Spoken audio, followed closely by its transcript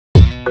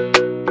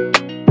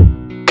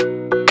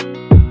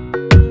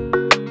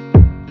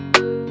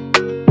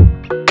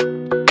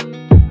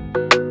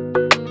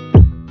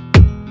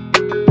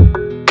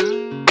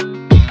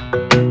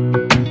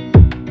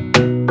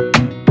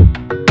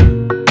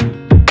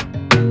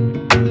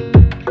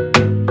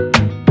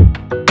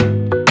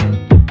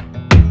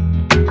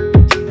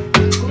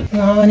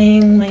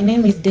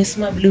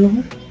Desma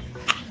Bloom.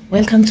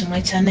 Welcome to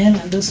my channel,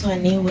 and those who are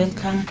new,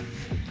 welcome,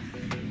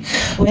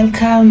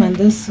 and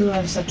those who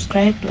have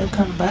subscribed,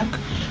 welcome back.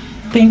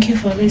 Thank you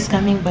for always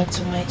coming back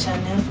to my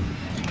channel.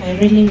 I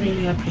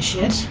really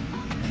appreciate.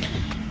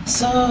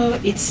 So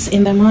it's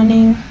in the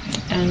morning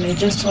and I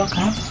just woke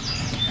up.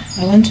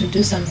 I want to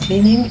do some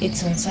cleaning.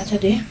 It's on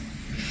Saturday.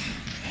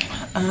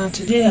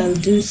 Today I'll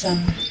do some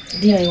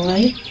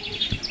DIY,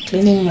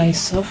 cleaning my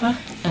sofa,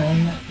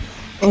 and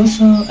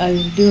also I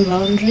will do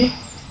laundry.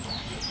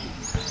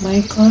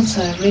 My clothes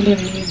are really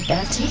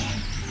dirty.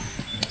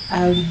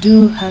 I'll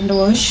do hand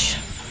wash.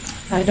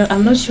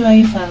 I'm not sure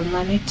if I'll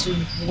manage to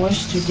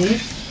wash today,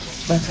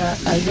 but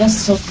I'll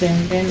just soak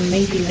them, then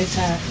maybe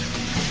later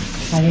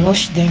I'll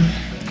wash them.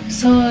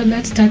 So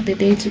let's start the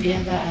day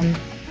together and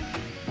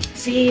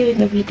see you in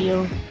the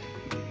video.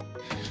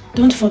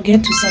 Don't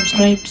forget to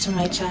subscribe to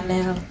my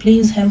channel.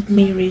 Please help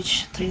me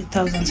reach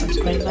 3,000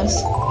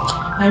 subscribers.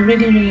 I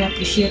really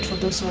appreciate for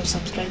those who have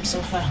subscribed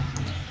so far,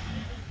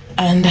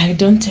 and I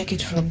don't take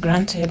it for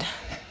granted.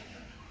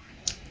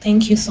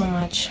 Thank you so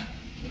much.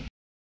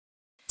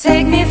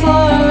 Take me for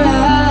a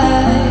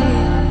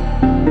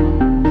ride.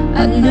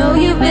 I know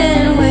you've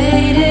been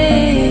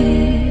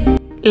waiting.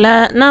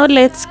 Now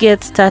let's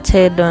get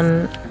started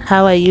on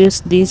how I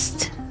use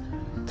these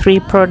 3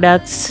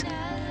 products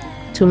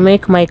to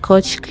make my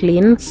couch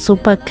clean,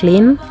 super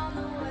clean.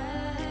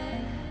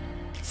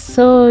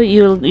 So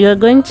you're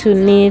going to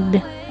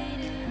need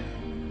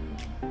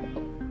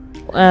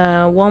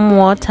warm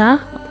water,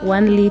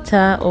 1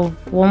 liter of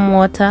warm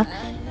water.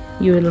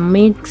 You will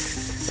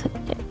mix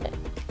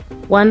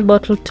 1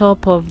 bottle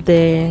top of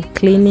the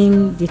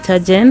cleaning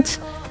detergent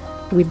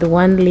with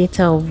 1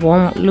 liter of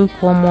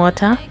lukewarm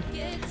water.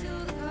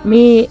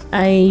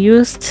 I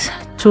used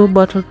 2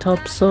 bottle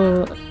tops,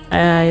 so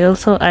I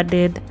also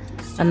added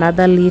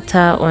another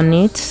liter on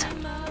it,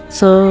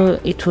 so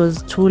it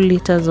was 2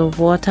 liters of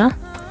water.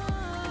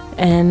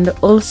 And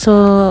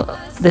also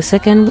the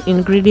second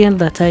ingredient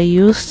that I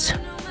used,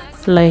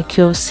 like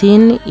you've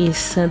seen,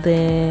 is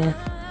the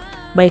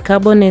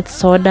bicarbonate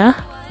soda,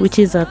 which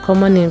is a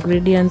common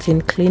ingredient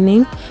in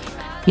cleaning.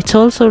 It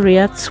also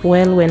reacts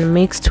well when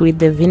mixed with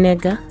the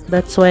vinegar.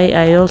 That's why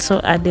I also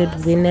added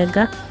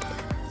vinegar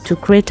to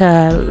create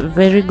a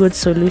very good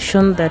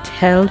solution that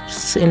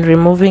helps in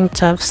removing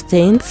tough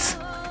stains.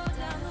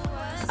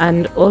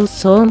 And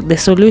also the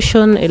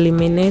solution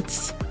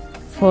eliminates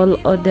fall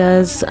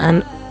odors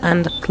and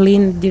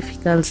clean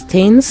difficult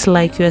stains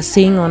like you are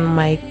seeing on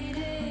my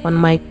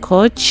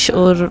couch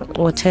or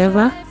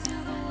whatever.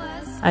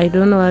 I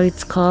don't know how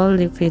it's called,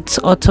 if it's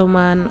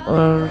ottoman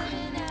or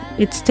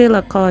it's still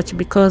a couch,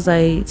 because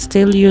I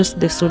still use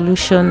the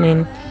solution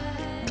in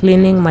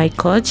cleaning my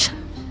couch.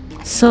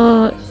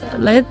 So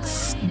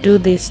let's do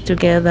this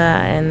together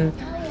and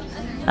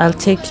I'll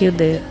take you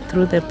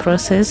through the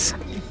process.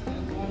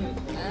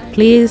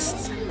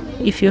 Please,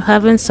 if you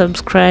haven't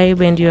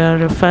subscribed and you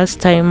are a first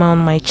time on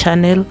my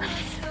channel,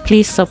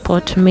 please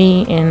support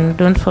me and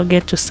don't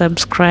forget to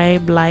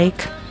subscribe,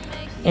 like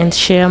and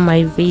share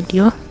my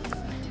video.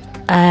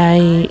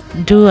 I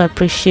do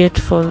appreciate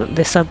for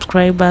the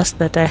subscribers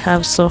that I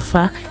have so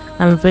far.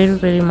 I'm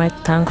very much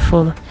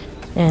thankful,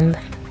 and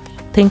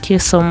thank you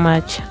so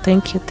much.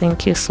 Thank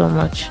you so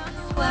much.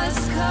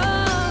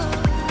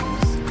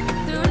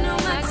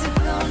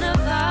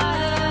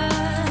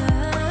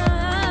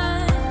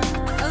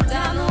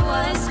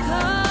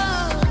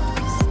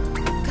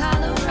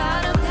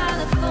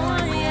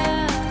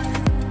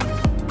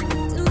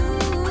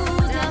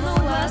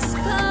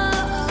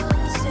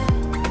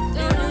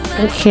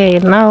 Okay,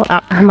 now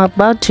I'm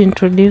about to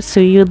introduce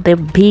to you the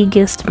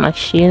biggest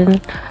machine,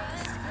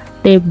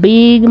 the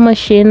big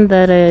machine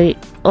that I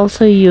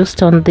also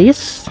used on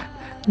this.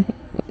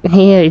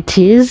 Here it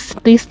is.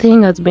 This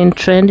thing has been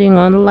trending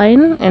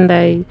online and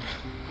I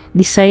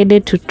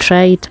decided to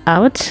try it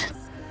out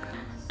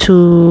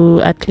to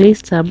at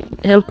least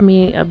help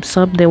me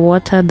absorb the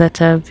water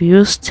that I've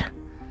used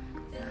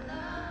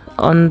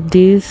on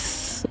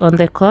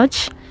the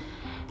couch.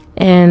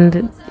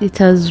 And it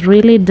has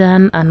really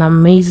done an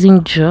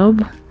amazing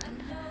job,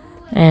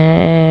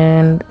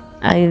 and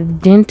I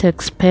didn't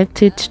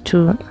expect it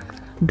to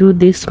do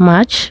this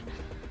much.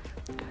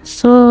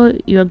 So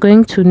you're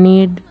going to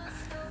need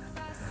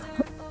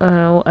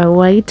a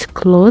white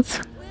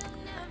cloth,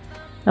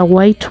 a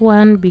white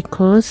one,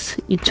 because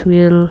it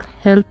will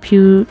help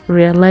you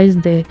realize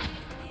the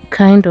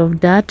kind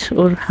of dirt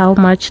or how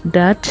much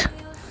dirt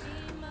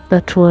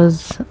that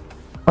was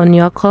on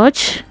your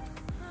couch,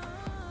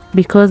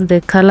 because the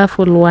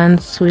colorful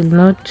ones will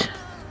not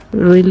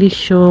really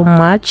show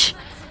much.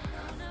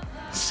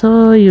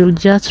 So you'll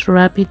just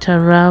wrap it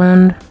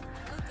around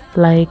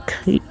like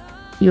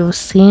you've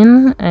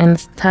seen and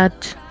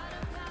start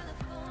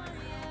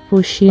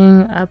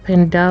pushing up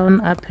and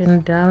down,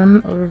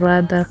 or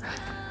rather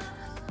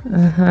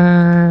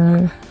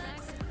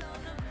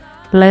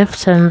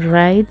left and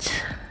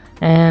right,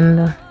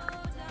 and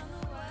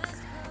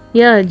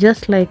yeah,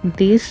 just like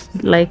this,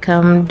 like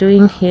I'm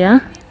doing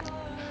here.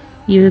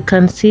 You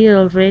can see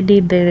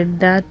already the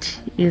dirt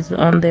is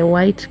on the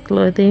white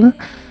clothing.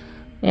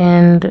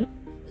 And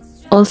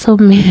also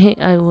me,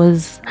 I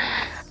was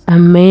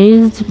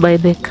amazed by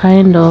the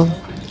kind of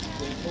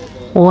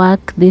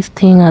work this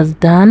thing has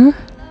done.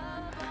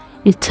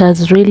 It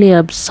has really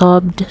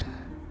absorbed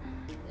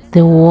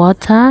the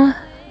water.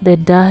 The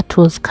dirt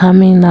was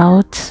coming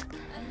out,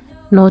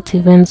 not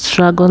even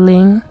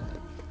struggling.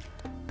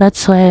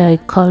 That's why I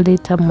called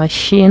it a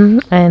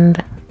machine.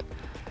 And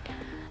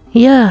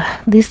yeah,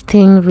 this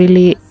thing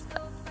really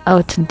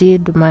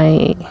outdid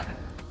my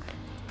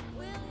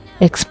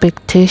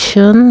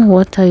expectation,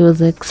 what I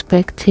was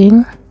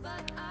expecting.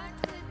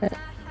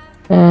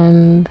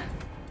 And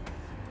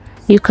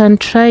you can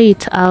try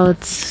it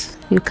out.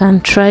 You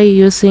can try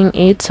using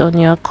it on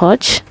your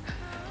couch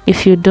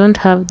if you don't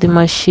have the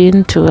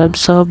machine to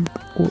absorb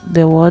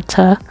the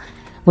water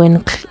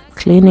when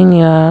cleaning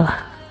your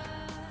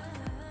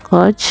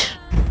couch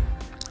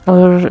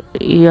or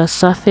your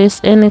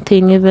surface,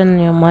 anything, even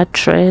your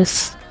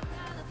mattress,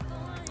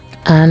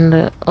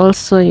 and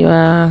also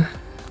your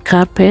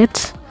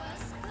carpet.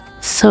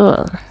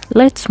 So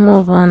let's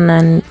move on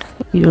and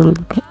you'll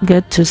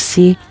get to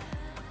see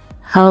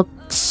how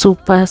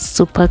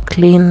super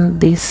clean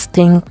this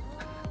thing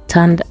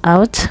turned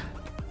out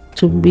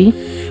to be.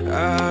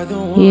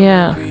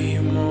 Yeah,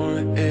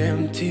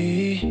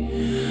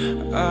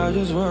 I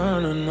just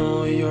wanna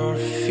know your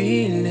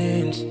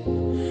feelings.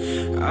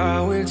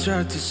 I will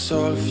try to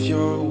solve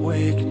your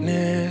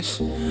weakness,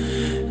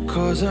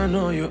 'cause I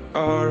know you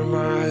are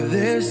my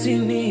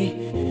destiny.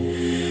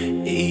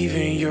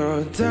 Even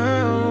you're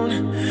down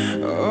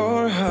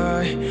or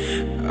high,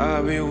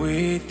 I'll be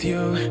with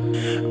you,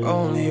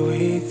 only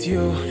with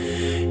you.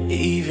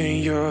 Even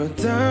you're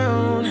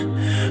down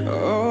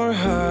or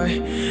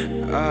high,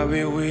 I'll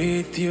be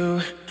with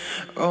you,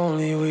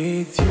 only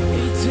with you.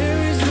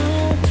 There is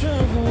no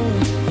trouble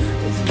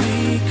that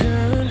we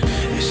can,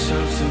 it's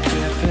all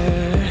together,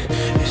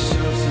 it's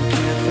all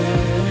together.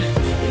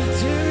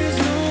 There is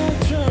no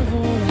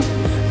trouble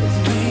that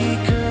we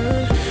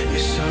can,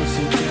 it's all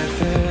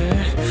together,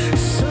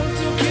 it's all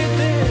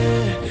together.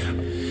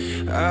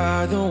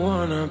 I don't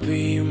wanna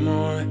be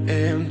more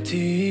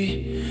empty,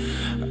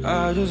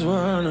 I just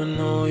wanna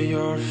know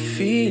your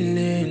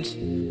feelings.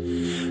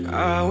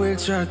 I will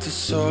try to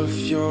solve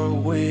your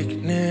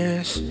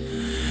weakness,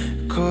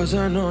 'cause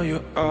I know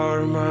you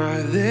are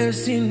my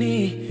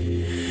destiny.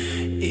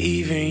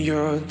 Even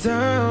you're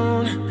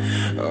down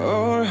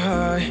or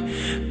high,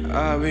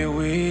 I'll be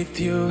with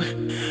you,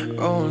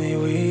 only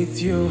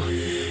with you.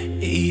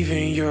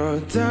 Even you're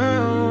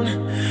down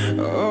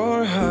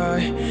or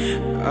high,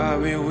 I'll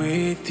be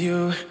with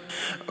you,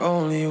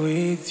 only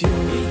with you.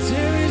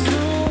 There is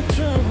no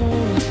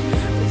trouble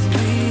that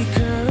we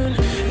can,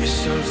 it's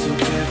all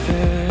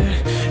together,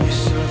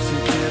 it's all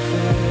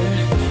together.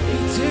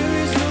 There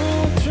is no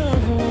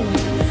trouble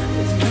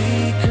that we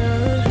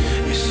can,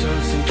 it's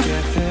all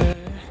together.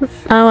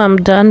 now I'm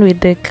done with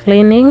the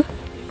cleaning.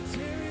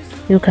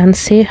 You can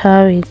see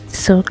how it's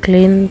so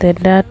clean. The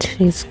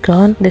dirt is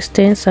gone, the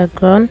stains are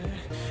gone,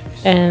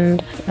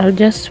 and I'll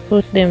just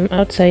put them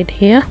outside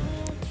here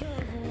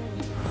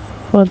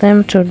for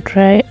them to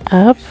dry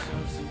up.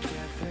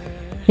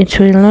 It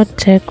will not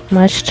take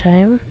much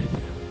time,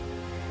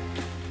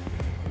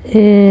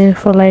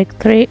 for like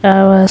 3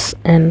 hours,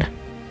 and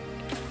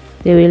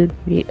they will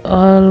be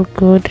all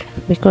good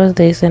because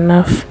there is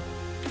enough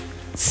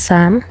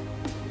sun.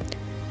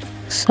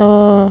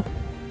 So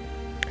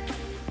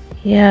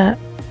yeah,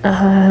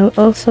 I'll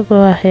also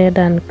go ahead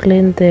and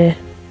clean the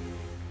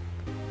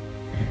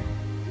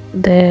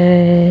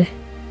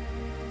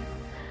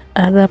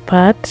other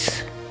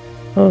parts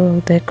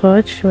of the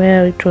couch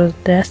where it was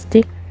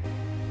dusty,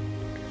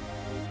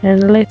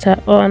 and later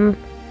on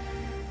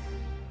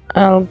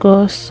I'll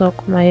go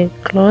soak my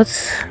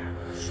clothes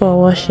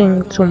for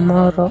washing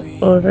tomorrow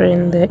or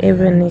in the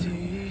evening,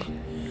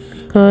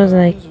 because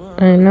I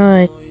know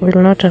I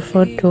will not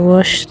afford to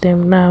wash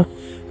them now.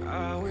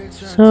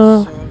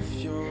 So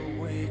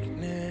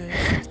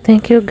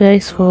thank you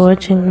guys for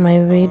watching my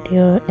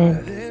video,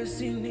 and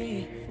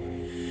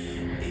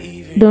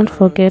don't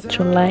forget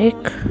to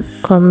like,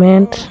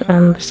 comment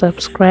and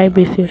subscribe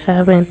if you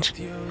haven't.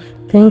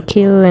 Thank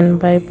you and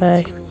bye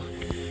bye.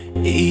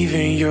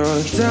 Even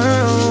you're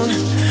down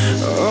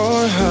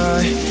or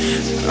high,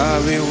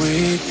 I'll be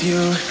with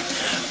you,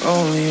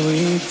 only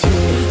with you.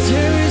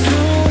 There is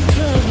no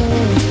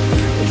trouble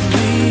that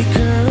we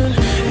can,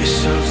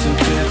 it's all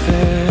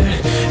together,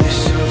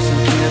 it's all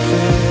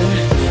together.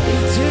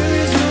 There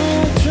is no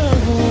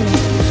trouble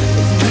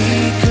that we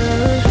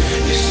can,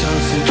 it's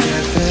all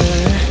together,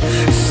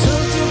 it's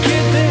all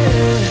together.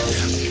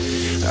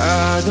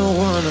 I don't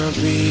wanna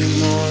be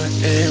more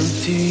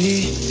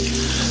empty,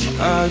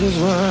 I just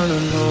wanna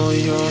know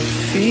your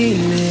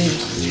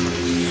feelings.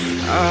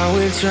 I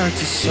will try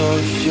to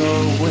solve your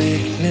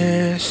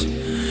weakness,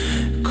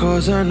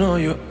 'cause I know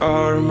you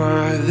are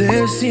my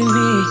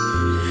destiny.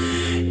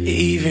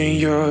 Even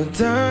you're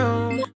down.